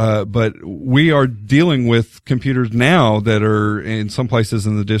better, but we are dealing with computers now that are in some places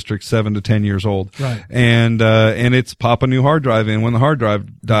in the district 7 to 10 years old. Right. And it's pop a new hard drive in when the hard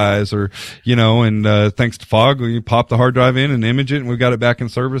drive dies or, thanks to Fog, you pop the hard drive in and image it and we've got it back in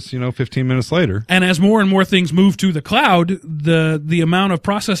service, 15 minutes later. And as more and more things move to the cloud, the amount of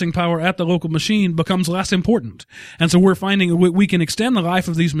processing power at the local machine becomes less important. And so we're finding we can extend the life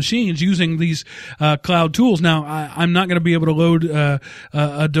of these machines using these, cloud tools. Now, I'm not going to be able to load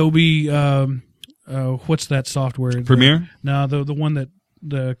Adobe. What's that software? Premiere? No, the one that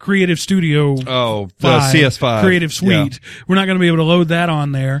the Creative Studio. Oh, the CS5 Creative Suite. Yeah. We're not going to be able to load that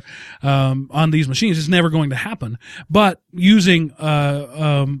on there on these machines. It's never going to happen. But using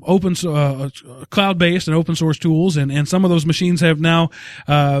cloud-based and open source tools, and some of those machines have now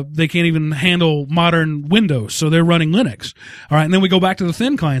they can't even handle modern Windows, so they're running Linux. All right, and then we go back to the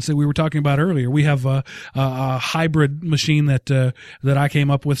thin clients that we were talking about earlier. We have a hybrid machine that I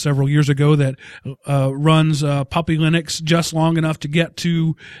came up with several years ago that runs Puppy Linux just long enough to get to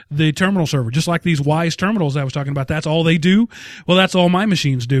the terminal server, just like these Wise terminals I was talking about. That's all they do. Well, that's all my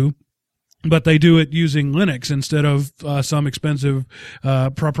machines do. But they do it using Linux instead of some expensive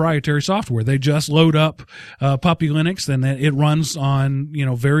proprietary software. They just load up Puppy Linux, and it runs on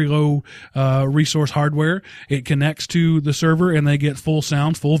very low resource hardware. It connects to the server, and they get full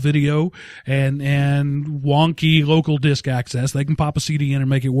sound, full video, and wonky local disk access. They can pop a CD in and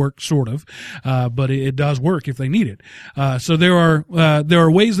make it work, sort of, but it does work if they need it. So there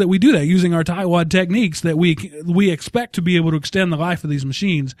are ways that we do that using our tightwad techniques that we expect to be able to extend the life of these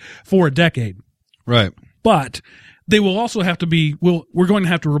machines for a decade. Right. But they will also have to be, we're going to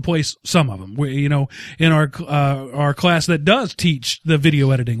have to replace some of them. In our class that does teach the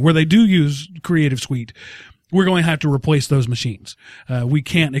video editing, where they do use Creative Suite, we're going to have to replace those machines. We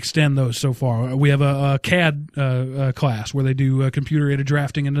can't extend those so far. We have a CAD class where they do computer-aided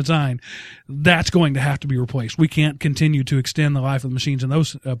drafting and design. That's going to have to be replaced. We can't continue to extend the life of the machines in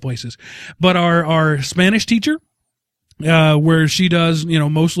those places. But our Spanish teacher, where she does,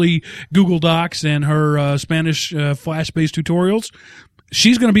 mostly Google Docs and her Spanish Flash-based tutorials,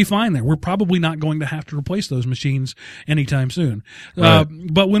 she's going to be fine there. We're probably not going to have to replace those machines anytime soon. Right.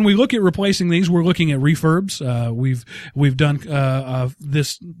 But when we look at replacing these, we're looking at refurbs. We've done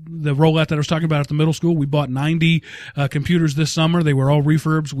the rollout that I was talking about at the middle school. We bought 90 computers this summer. They were all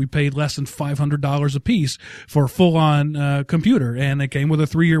refurbs. We paid less than $500 a piece for a full-on computer, and they came with a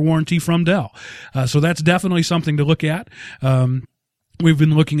 3-year warranty from Dell. So that's definitely something to look at. We've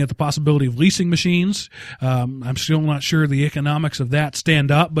been looking at the possibility of leasing machines. I'm still not sure the economics of that stand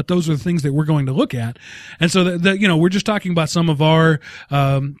up, but those are the things that we're going to look at. And so we're just talking about some of our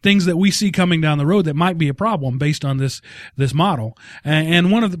things that we see coming down the road that might be a problem based on this model.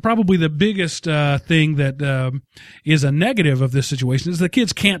 And one of probably the biggest thing that is a negative of this situation is the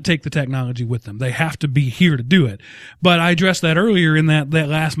kids can't take the technology with them. They have to be here to do it. But I addressed that earlier in that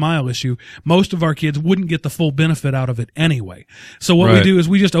last mile issue. Most of our kids wouldn't get the full benefit out of it anyway. So what we do is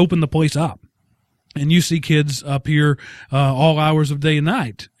we just open the place up, and you see kids up here all hours of day and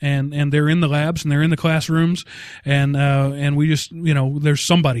night, and they're in the labs and they're in the classrooms, and we just there's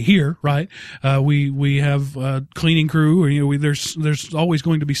somebody here, right? We have a cleaning crew, or there's always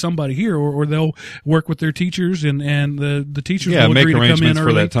going to be somebody here, or they'll work with their teachers, and the teachers will agree to come in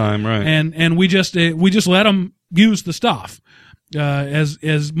early for that time, right? And we just let them use the stuff.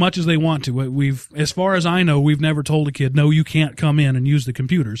 As much as they want to. As far as I know, we've never told a kid, no, you can't come in and use the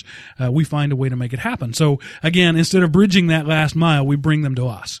computers. We find a way to make it happen. So again, instead of bridging that last mile, we bring them to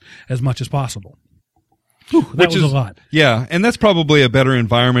us as much as possible. Whew, that was a lot. Yeah, and that's probably a better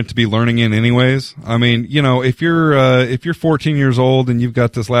environment to be learning in anyways. I mean, if you're 14 years old and you've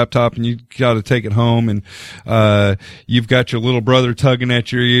got this laptop and you got to take it home, and you've got your little brother tugging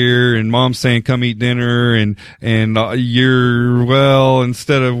at your ear and mom's saying come eat dinner, and you're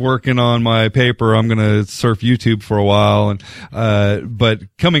instead of working on my paper, I'm going to surf YouTube for a while, and but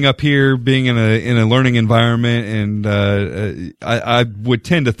coming up here, being in a learning environment, and I would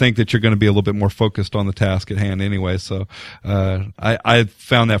tend to think that you're going to be a little bit more focused on the task at hand anyway. So I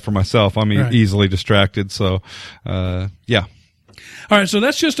found that for myself. I'm easily distracted. So yeah. All right. So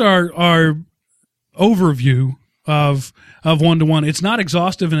that's just our overview of one-to-one. It's not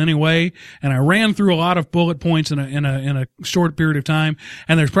exhaustive in any way, and I ran through a lot of bullet points in a short period of time,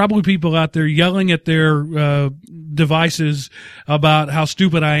 and there's probably people out there yelling at their devices about how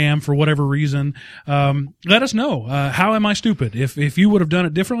stupid I am for whatever reason. Let us know. How am I stupid? If you would have done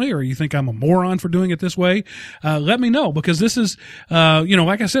it differently, or you think I'm a moron for doing it this way, let me know, because this is,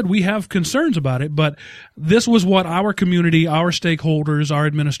 like I said, we have concerns about it, but this was what our community, our stakeholders, our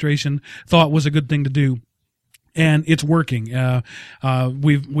administration thought was a good thing to do. And it's working.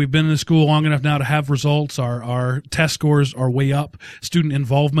 We've been in the school long enough now to have results. Our test scores are way up. Student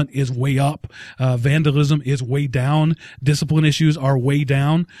involvement is way up. Vandalism is way down. Discipline issues are way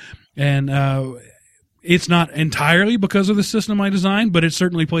down. And it's not entirely because of the system I designed, but it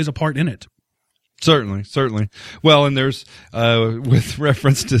certainly plays a part in it. Certainly. Well, and there's with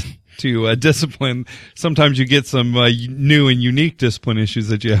reference to discipline, sometimes you get some new and unique discipline issues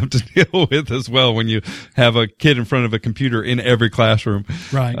that you have to deal with as well when you have a kid in front of a computer in every classroom.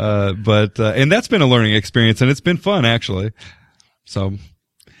 Right. But and that's been a learning experience, and it's been fun actually. So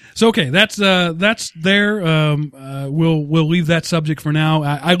okay, that's there. We'll leave that subject for now.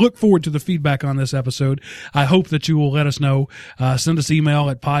 I look forward to the feedback on this episode. I hope that you will let us know. Send us email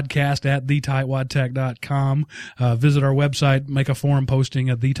at podcast@thetightwadtech.com. Visit our website, make a forum posting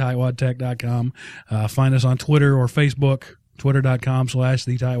at thetightwadtech.com. Find us on Twitter or Facebook.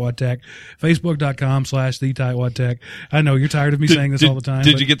 Twitter.com/thetightwadtech, Facebook.com/thetightwadtech. I know you're tired of me saying this all the time.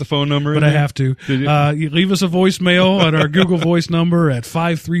 Did you get the phone number? But I have to. You leave us a voicemail at our Google Voice number at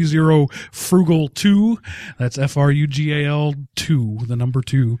 530-FRUGAL-2. That's FRUGAL-2, the number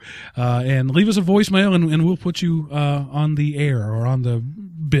 2. And leave us a voicemail, and we'll put you on the air or on the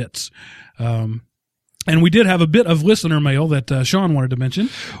bits. And we did have a bit of listener mail that Sean wanted to mention.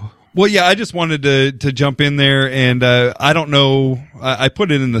 Well, yeah, I just wanted to jump in there, and I don't know. I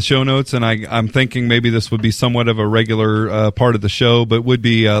put it in the show notes, and I'm thinking maybe this would be somewhat of a regular part of the show, but would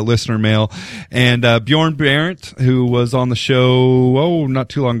be listener mail. And Bjorn Berendt, who was on the show not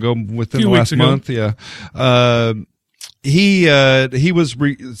too long ago, within the last month, yeah. He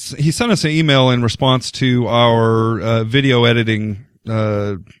sent us an email in response to our video editing.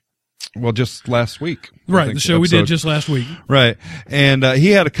 Just last week. Right, the show episode we did just last week. Right, and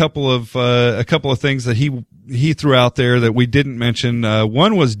he had a couple of things that he he threw out there that we didn't mention.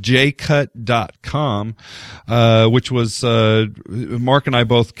 One was jcut.com, which was Mark and I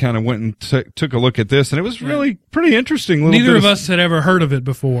both kind of went and took a look at this, and it was really pretty interesting. Neither of us had ever heard of it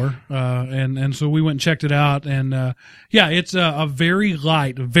before, and so we went and checked it out, and it's a very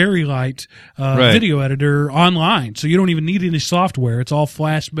light video editor online, so you don't even need any software. It's all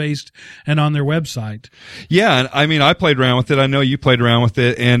Flash based and on their website. Yeah, and I mean, I played around with it. I know you played around with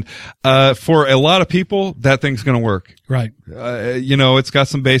it, and for a lot of people, that thing's going to work. Right. It's got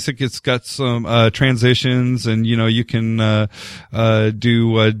some it's got some transitions, and you can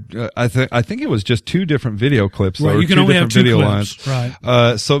do. I think it was just 2 different video clips. Right. Or you can only have 2 video clips. Lines.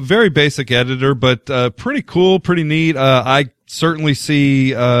 Right. So very basic editor, but pretty cool, pretty neat. I certainly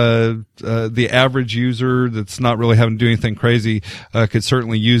see the average user that's not really having to do anything crazy could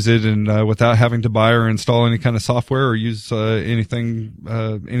certainly use it, and without having to buy or install any kind of software or use anything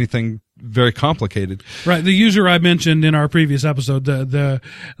very complicated. Right. The user I mentioned in our previous episode, the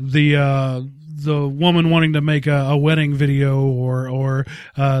woman wanting to make a wedding video, or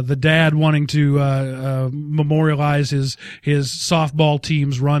the dad wanting to memorialize his softball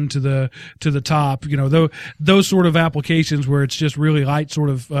team's run to the top. Those sort of applications where it's just really light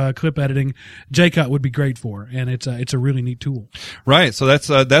sort of clip editing, Jcut would be great for, and it's a really neat tool. Right. So that's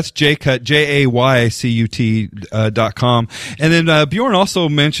Jcut, JAYCUT.com. And then Bjorn also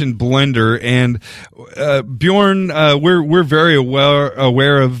mentioned Blender, and Bjorn, we're very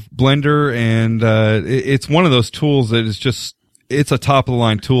aware of Blender, and it's one of those tools that is just, it's a top of the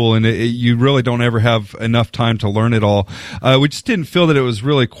line tool, and you really don't ever have enough time to learn it all. We just didn't feel that it was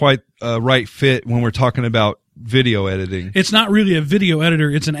really quite right fit when we're talking about video editing. It's not really a video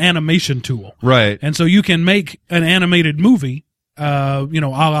editor, it's an animation tool. Right. And so you can make an animated movie, a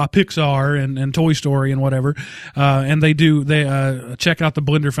la Pixar and Toy Story and whatever. And they check out the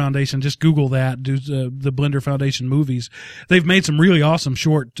Blender Foundation. Just Google that, do the Blender Foundation movies. They've made some really awesome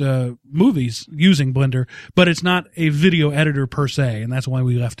short movies using Blender, but it's not a video editor per se, and that's why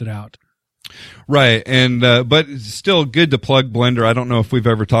we left it out. Right, and but it's still good to plug Blender. I don't know if we've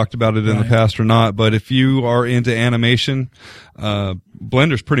ever talked about it in the past or not, but if you are into animation,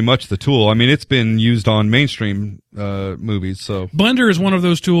 Blender's pretty much the tool. I mean, it's been used on mainstream movies. So Blender is one of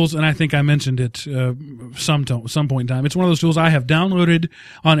those tools, and I think I mentioned it some point in time. It's one of those tools I have downloaded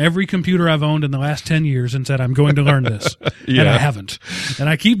on every computer I've owned in the last 10 years and said, I'm going to learn this. And I haven't. And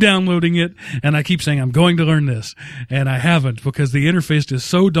I keep downloading it, and I keep saying, I'm going to learn this. And I haven't, because the interface is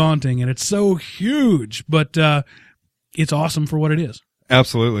so daunting, and it's so huge, but it's awesome for what it is.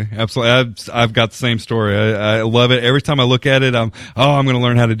 Absolutely. I've got the same story. I love it. Every time I look at it, I'm going to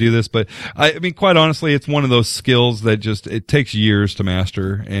learn how to do this. But I mean, quite honestly, it's one of those skills that it takes years to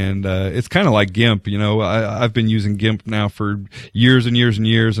master. And, it's kind of like GIMP. I've been using GIMP now for years and years and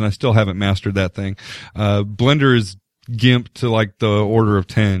years, and I still haven't mastered that thing. Blender is GIMP to like the order of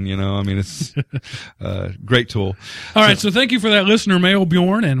 10, I mean, it's a great tool. All right. So thank you for that listener mail,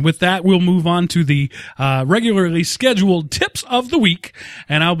 Bjorn. And with that, we'll move on to the regularly scheduled tips of the week.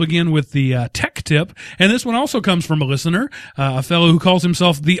 And I'll begin with the tech tip. And this one also comes from a listener, a fellow who calls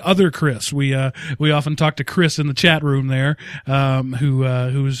himself the other Chris. We often talk to Chris in the chat room there,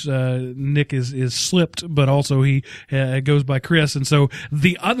 whose nick is slipped, but also he goes by Chris. And so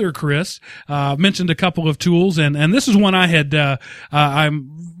the other Chris mentioned a couple of tools, and this is one I had,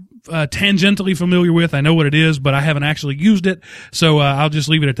 I'm tangentially familiar with. I know what it is, but I haven't actually used it. So, I'll just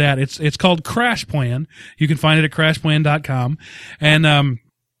leave it at that. It's called CrashPlan. You can find it at crashplan.com. And,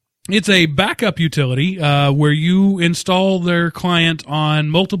 it's a backup utility, where you install their client on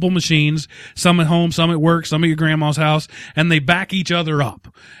multiple machines, some at home, some at work, some at your grandma's house, and they back each other up.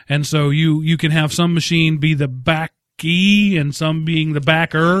 And so you can have some machine be the back and some being the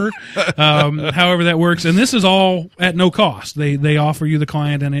backer, however that works. And this is all at no cost. They offer you the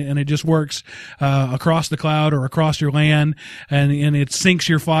client, and it just works across the cloud or across your LAN, and it syncs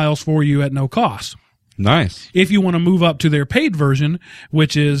your files for you at no cost. Nice. If you want to move up to their paid version,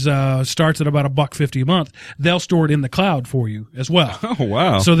 which is starts at about $1.50 a month, they'll store it in the cloud for you as well. Oh,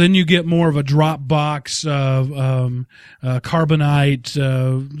 wow. So then you get more of a Dropbox,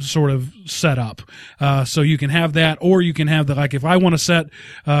 Carbonite sort of setup. So you can have that, or you can have if I want to set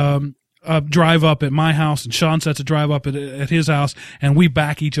a drive up at my house and Sean sets a drive up at his house and we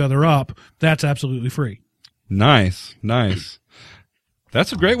back each other up, that's absolutely free. Nice.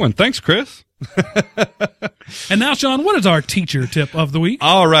 That's a great one. Thanks, Chris. And now, Sean, what is our teacher tip of the week?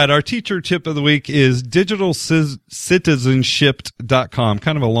 All right. Our teacher tip of the week is digitalcitizenship.com.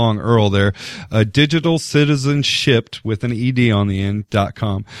 Kind of a long URL there. Digitalcitizenship with an ED on the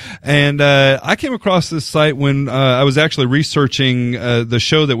end.com. And I came across this site when I was actually researching the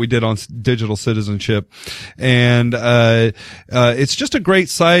show that we did on digital citizenship. And it's just a great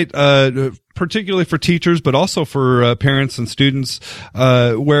site, particularly for teachers, but also for parents and students,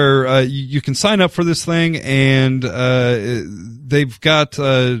 where you can sign up for this thing, and they've got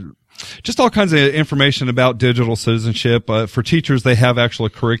just all kinds of information about digital citizenship. For teachers, they have actually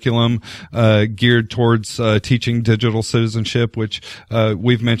a curriculum geared towards teaching digital citizenship, which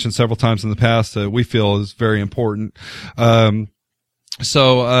we've mentioned several times in the past. We feel is very important.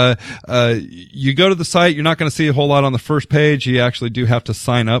 So you go to the site. You're not going to see a whole lot on the first page. You actually do have to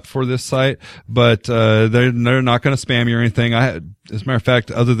sign up for this site, but they're not going to spam you or anything. As a matter of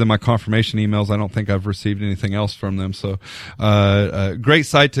fact, other than my confirmation emails, I don't think I've received anything else from them. So great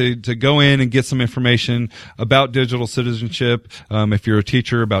site to go in and get some information about digital citizenship. If you're a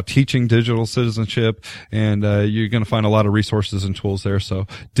teacher, about teaching digital citizenship, and you're going to find a lot of resources and tools there. So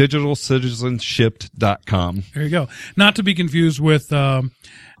digitalcitizenship.com. There you go. Not to be confused with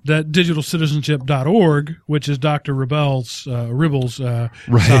that digitalcitizenship.org, which is Dr. Ribble's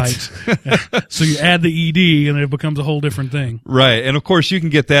site. So you add the ED and it becomes a whole different thing. Right. And of course you can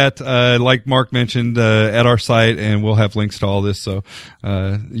get that, like Mark mentioned, at our site, and we'll have links to all this. So,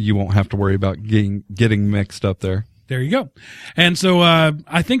 you won't have to worry about getting mixed up there. There you go. And so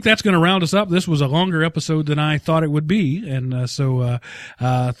I think that's going to round us up. This was a longer episode than I thought it would be. And so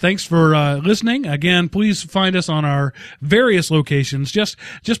thanks for listening. Again, please find us on our various locations. Just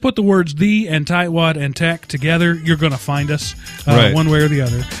put the words "the" and "Tightwad" and "Tech" together. You're going to find us one way or the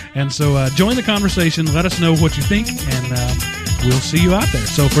other. And so join the conversation. Let us know what you think, and we'll see you out there.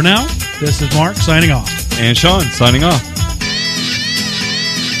 So for now, this is Mark signing off. And Sean signing off.